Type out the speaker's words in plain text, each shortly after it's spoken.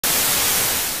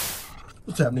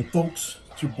What's happening, folks?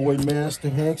 It's your boy Masta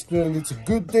Hanksta, and it's a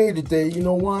good day today. You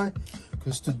know why?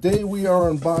 Because today we are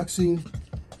unboxing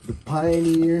the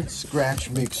Pioneer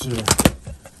Scratch Mixer,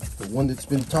 the one that's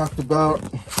been talked about.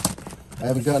 I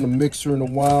haven't gotten a mixer in a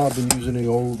while. I've been using the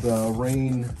old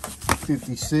Rain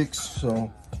 56,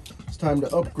 so it's time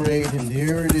to upgrade. And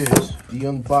here it is, the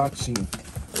unboxing,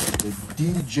 the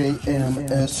DJM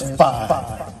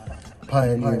S5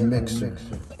 Pioneer Mixer.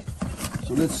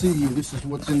 So let's see, this is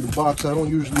what's in the box. I don't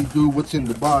usually do what's in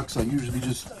the box. I usually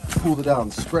just pull it out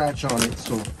and scratch on it.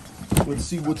 So let's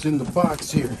see what's in the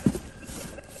box here.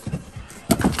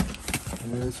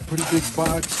 And it's a pretty big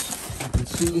box. You can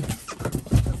see,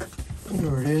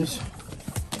 there it is.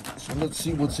 So let's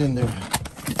see what's in there.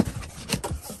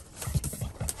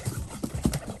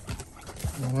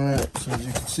 Alright, so as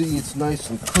you can see, it's nice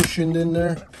and cushioned in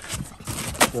there.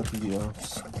 Got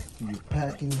the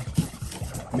packing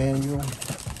manual,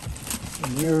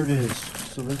 and there it is.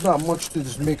 So there's not much to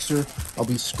this mixer. I'll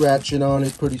be scratching on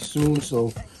it pretty soon,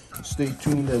 so stay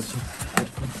tuned as I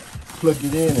plug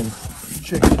it in and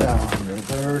check it out.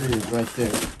 There it is right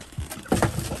there,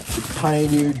 the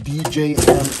Pioneer DJM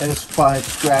S5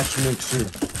 scratch mixer.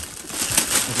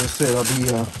 As I said, I'll be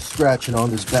scratching on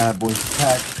this bad boy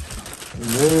pack, and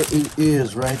there it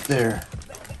is right there.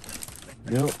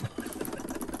 Yep,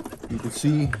 you can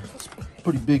see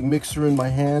pretty big mixer in my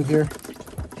hand here,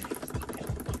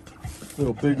 a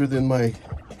little bigger than my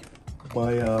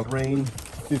Rain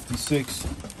 56.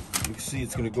 You can see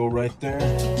it's going to go right there.